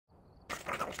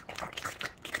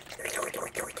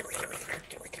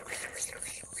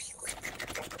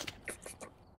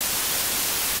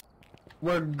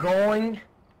We're going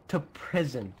to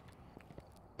prison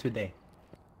today.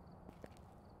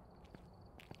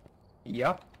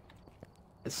 Yup.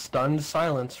 Stunned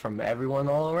silence from everyone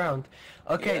all around.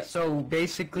 Okay, Yes. so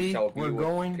basically we're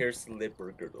going. Pierce lip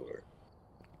burglar.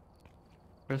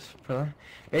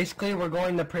 Basically, we're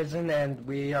going to prison and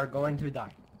we are going to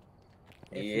die.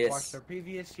 If you watched our Yes.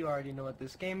 previous, you already know what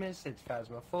this game is. It's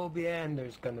Phasmophobia, and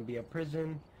there's gonna be a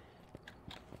prison.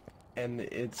 And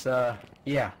it's,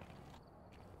 yeah.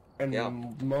 And Yeah.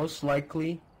 most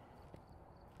likely,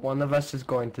 one of us is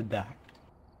going to die.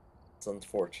 It's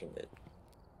unfortunate.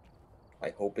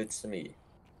 I hope it's me.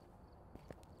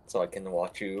 So I can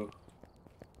watch you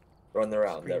run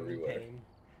around Scream in everywhere.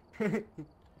 pain.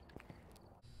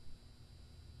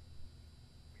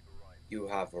 You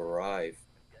have arrived.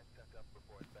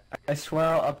 I swear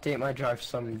I'll update my drive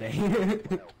someday.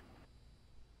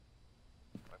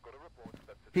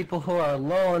 People who are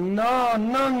low,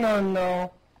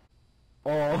 no.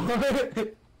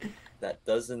 Oh. That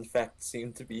does in fact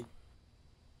seem to be.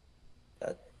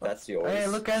 That's yours. Hey,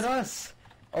 look at us.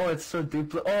 Oh, it's so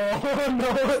duplicate. Oh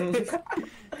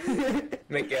no.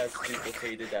 Make it as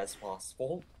duplicated as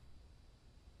possible.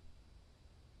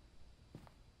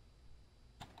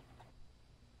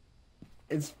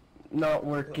 It's not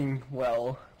working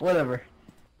well. Whatever.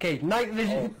 Okay, night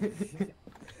vision.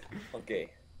 Oh. Okay.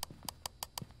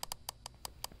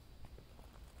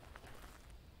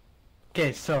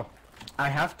 Okay, so I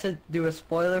have to do a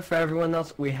spoiler for everyone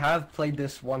else. We have played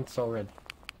this once already.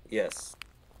 Yes.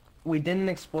 We didn't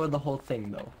explore the whole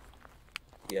thing though.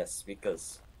 Yes,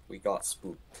 because we got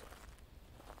spooked.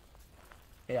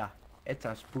 Yeah, it's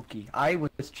a spooky. I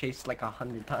was chased like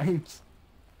 100 times.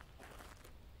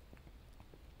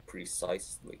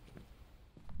 Precisely.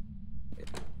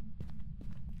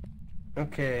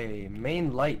 Okay,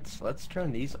 main lights. Let's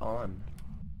turn these on.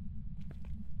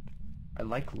 I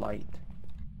like light.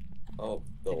 Oh,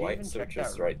 the Did you light even switch check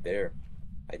is that right there.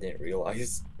 I didn't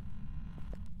realize.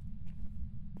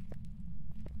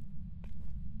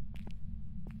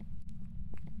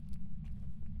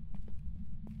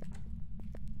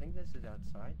 I think this is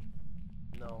outside.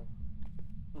 No.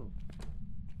 Ooh.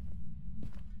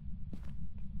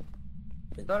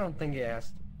 I don't think it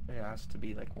has to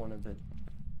be like one of the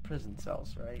prison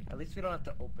cells, right? At least we don't have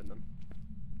to open them.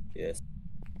 Yes.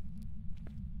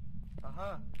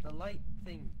 Aha, the light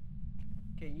thing.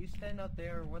 Okay, you stand out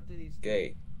there. What do these do?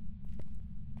 Okay.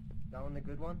 That one the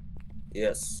good one?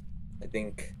 Yes. I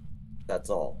think that's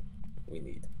all we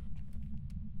need.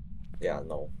 Yeah,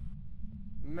 no.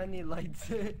 Many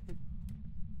lights.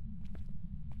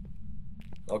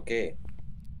 Okay.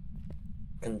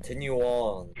 Continue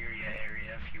on.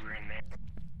 Area if you were in there.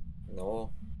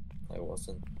 No, I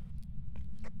wasn't.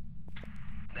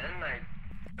 Then I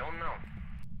don't know.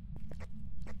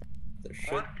 There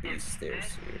should What be is stairs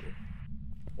this? here.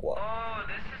 What? Oh,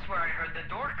 this is where I heard the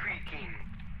door creaking.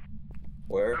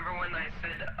 Where? Remember when I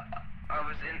said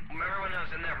remember when I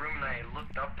was in that room and I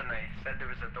looked up and I said there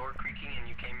was a door creaking and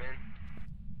you came in?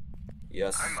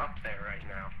 Yes. I'm up there right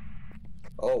now.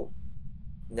 Oh.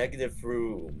 Negative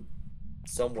room.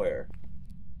 Somewhere.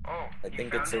 Oh, I you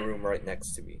think found it's a it? room right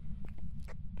next to me.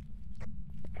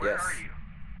 Where Yes. are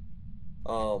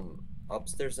you?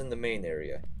 Upstairs in the main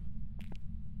area.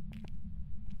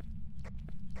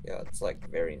 Yeah, it's like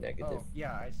very negative. Oh,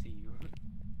 yeah, I see you.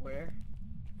 Where?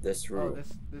 This Oh, room.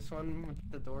 this one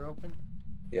with the door open?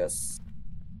 Yes.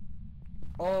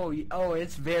 Oh, oh,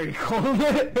 it's very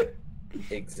cold.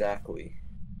 Exactly.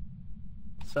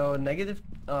 So negative,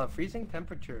 freezing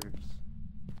temperatures.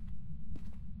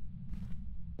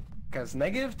 Cause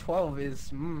negative 12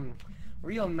 is,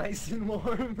 real nice and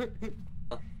warm.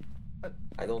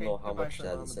 I don't Okay, know how goodbye, much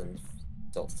that is in thermometer.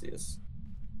 Celsius.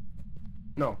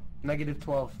 No, negative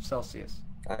 12 Celsius.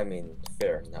 I mean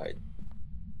Fahrenheit.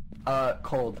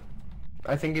 Cold.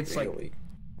 I think it's like, Really?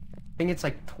 I think it's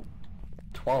like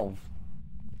 12.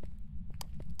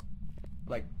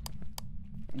 Like,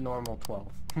 normal 12.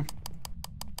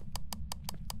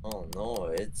 Oh no,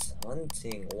 it's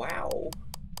hunting. Wow.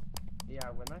 Yeah,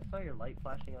 when I saw your light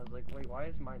flashing, I was like, wait, why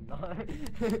is mine not?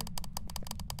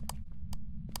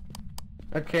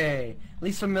 Okay,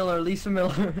 Lisa Miller. Lisa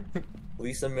Miller,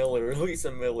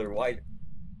 why?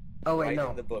 Oh wait, Right no.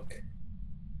 in the book.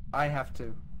 I have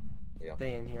to Yeah.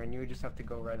 stay in here, and you just have to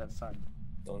go right outside.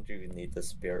 Don't you need the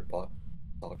spirit box?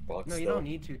 Talk box. No, you though? don't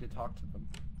need to talk to them.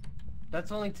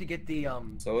 That's only to get the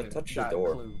So touch the that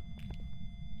door. clue.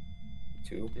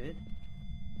 Two. Did?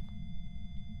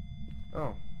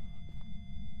 Oh.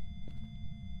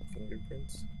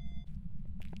 Fingerprints.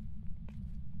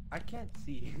 I can't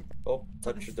see. Oh,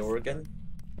 touch the door again.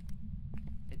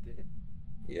 It did?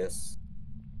 Yes.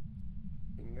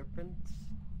 fingerprints?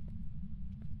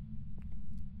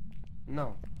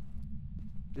 No.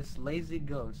 This lazy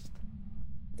ghost.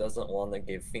 Doesn't want to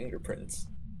give fingerprints.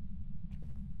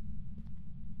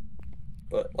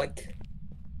 But like,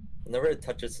 whenever it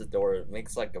touches the door, it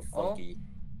makes like a funky.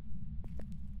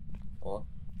 Oh.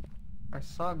 I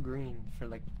saw green for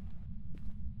like.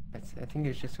 I think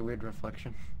it's just a weird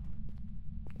reflection.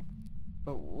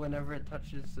 But whenever it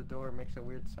touches the door, it makes a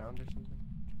weird sound or something.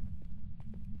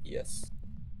 Yes.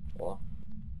 What?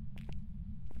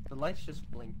 The lights just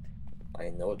blinked. I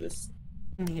noticed.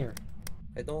 In here.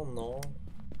 I don't know.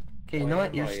 Okay, you know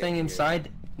what? You're staying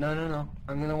inside. No.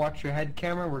 I'm gonna watch your head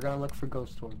camera. We're gonna look for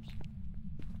ghost orbs.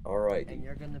 Alright. And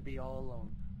you're gonna be all alone.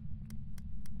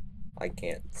 I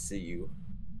can't see you.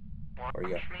 Watch Are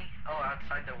you? me? Oh,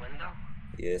 outside the window?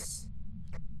 Yes.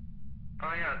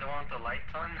 Oh yeah, the one with the lights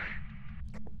on?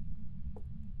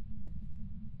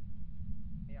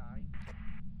 Yeah,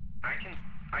 I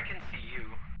can see you.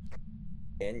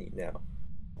 Can you now?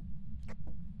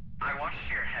 I watched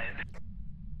your head.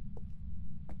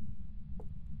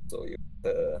 So you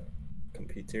the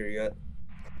computer yet?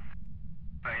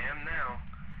 I am now.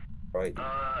 Right.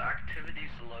 Activity's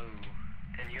low,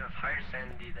 and you have higher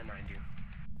sanity than I do.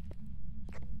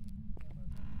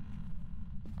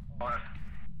 I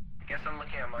guess I'm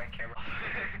looking at my camera.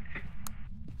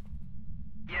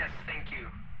 Yes, thank you.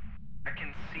 I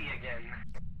can see again.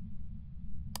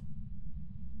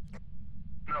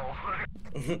 No.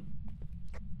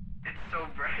 It's so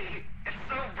bright. It's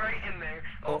so bright in there.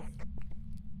 Oh.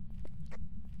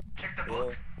 Check the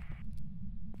book.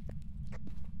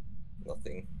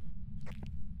 Nothing.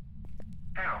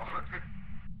 Ow.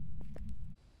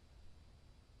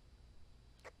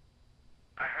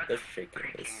 I heard The the shaking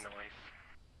creaking is- noise.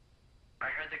 I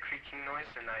heard the creaking noise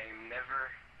and I'm never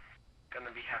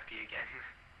gonna be happy again.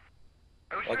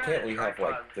 I wish Why I had can't a we have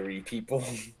tripod. like 3 people?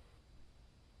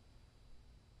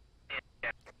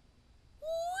 Yeah.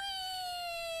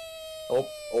 Oh,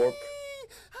 orb.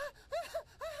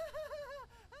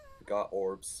 Got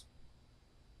orbs.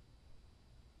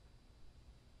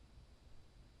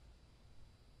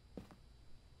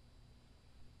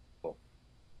 Oh.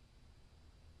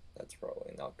 That's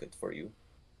probably not good for you.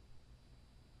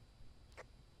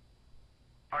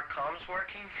 Are comms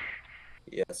working?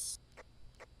 Yes.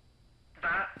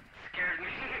 That scared me.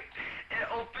 It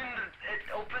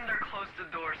opened or closed the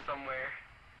door somewhere.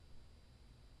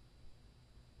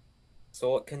 So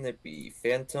what can it be?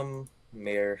 Phantom,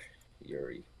 Mare,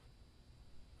 Yuri.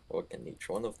 What can each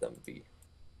one of them be?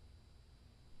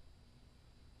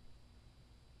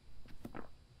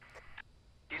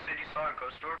 You said you saw a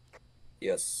ghost orb?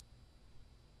 Yes.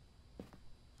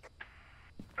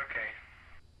 Okay.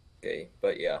 Okay,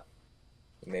 but yeah.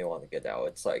 You may want to get out.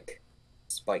 It's like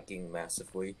spiking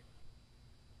massively.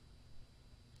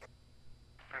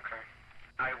 Okay.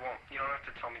 I won't. You don't have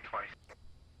to tell me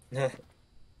twice.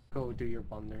 Go do your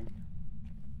wandering.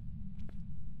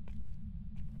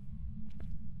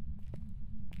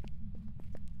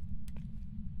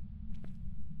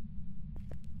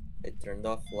 It turned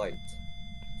off light.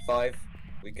 5.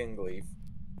 We can leave.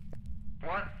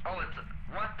 What? Oh, it's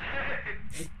what?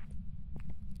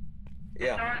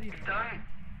 Yeah. It's already done.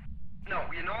 No,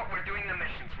 you know what? We're doing the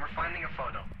missions. We're finding a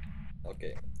photo.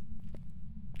 Okay.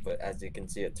 But as you can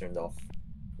see, it turned off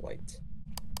light.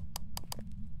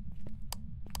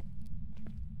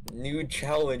 New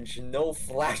challenge, no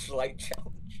flashlight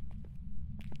challenge.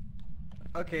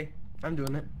 Okay, I'm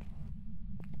doing it.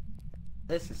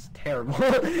 This is terrible.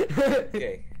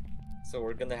 Okay, so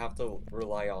we're gonna have to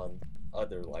rely on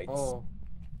other lights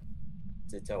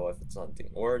to tell if it's hunting.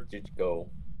 Or did you go?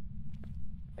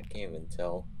 I can't even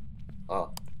tell. Ah.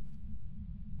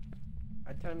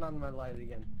 I turned on my light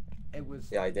again. It was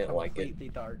Yeah, I didn't like it. completely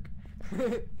dark.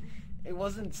 It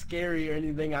wasn't scary or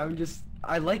anything.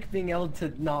 I like being able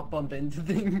to not bump into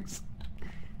things.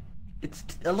 It's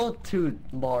a little too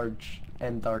large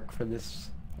and dark for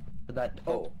that.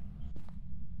 Oh.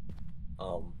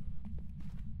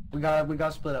 We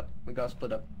gotta split up. We gotta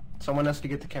split up. Someone has to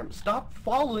get the camera. Stop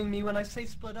following me when I say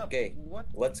split up. Okay. What?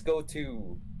 Let's go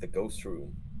to the ghost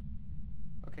room.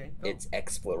 Okay. Go. It's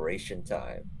exploration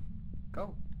time.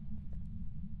 Go.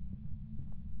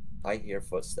 I hear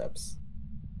footsteps.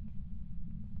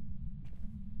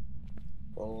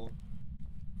 Oh.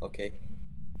 Okay.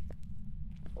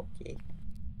 Okay.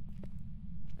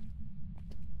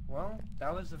 Well,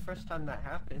 that was the first time that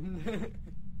happened.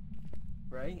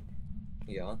 Right?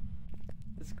 Yeah.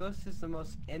 This ghost is the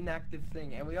most inactive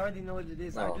thing, and we already know what it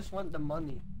is. I No. just want the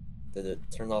money. Did it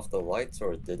turn off the lights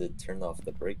or did it turn off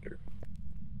the breaker?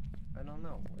 I don't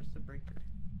know. Where's the breaker?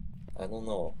 I don't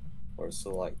know. Where's the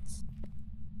lights?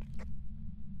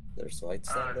 There's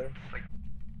lights down there. Like...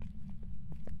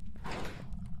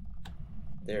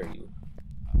 There you.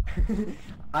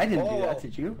 I didn't do that,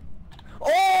 did you?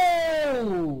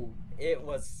 Oh! It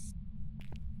was...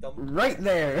 Right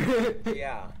there!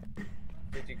 Yeah.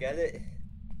 Did you get it?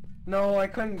 No, I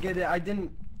couldn't get it. I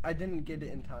didn't get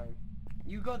it in time.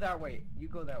 You go that way. You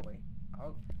go that way.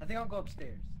 I think I'll go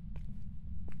upstairs.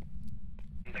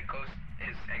 The ghost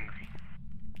is angry.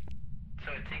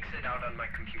 So it takes it out on my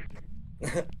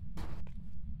computer.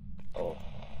 Oh.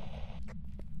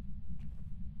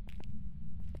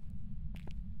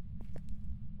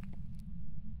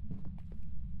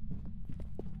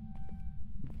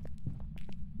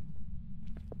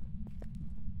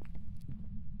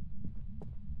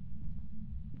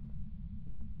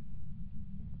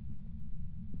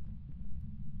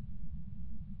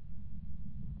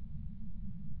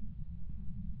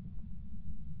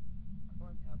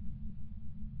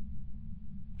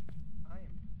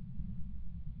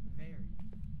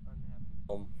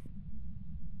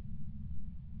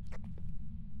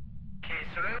 Okay,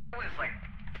 so it was like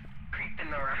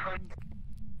creeping around.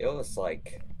 It was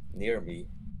like near me.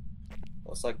 It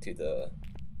was like to the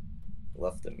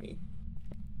left of me.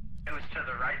 It was to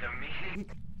the right of me.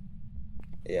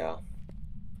 Yeah,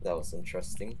 that was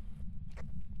interesting.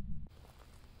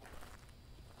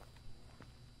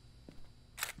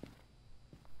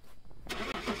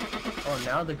 Oh,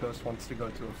 now the ghost wants to go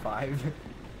to a 5.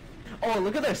 Oh,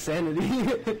 look at their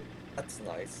sanity. That's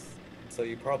nice. So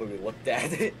you probably looked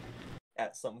at it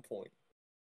at some point.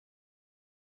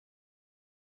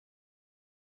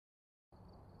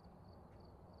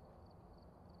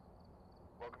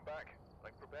 Welcome back.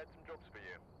 I've prepared some jobs for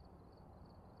you.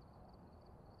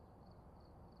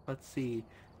 Let's see.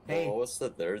 Well, Hey. what was the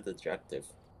third objective?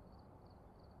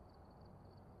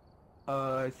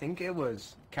 I think it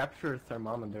was capture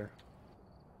thermometer.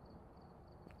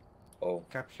 Oh.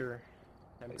 Capture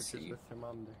temperatures see. with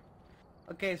thermometer.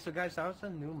 Okay, so guys, that was a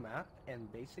new map,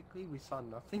 and basically we saw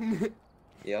nothing.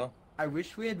 Yeah. I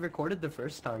wish we had recorded the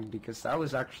first time, because that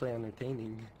was actually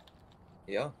entertaining.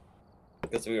 Yeah.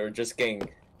 Because we were just getting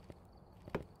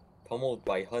pummeled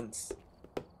by hunts.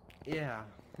 Yeah.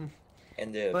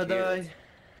 And it But, appeared.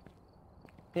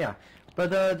 yeah.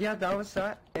 But, yeah, that was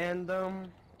that, and,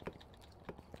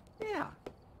 yeah.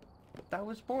 That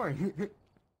was boring.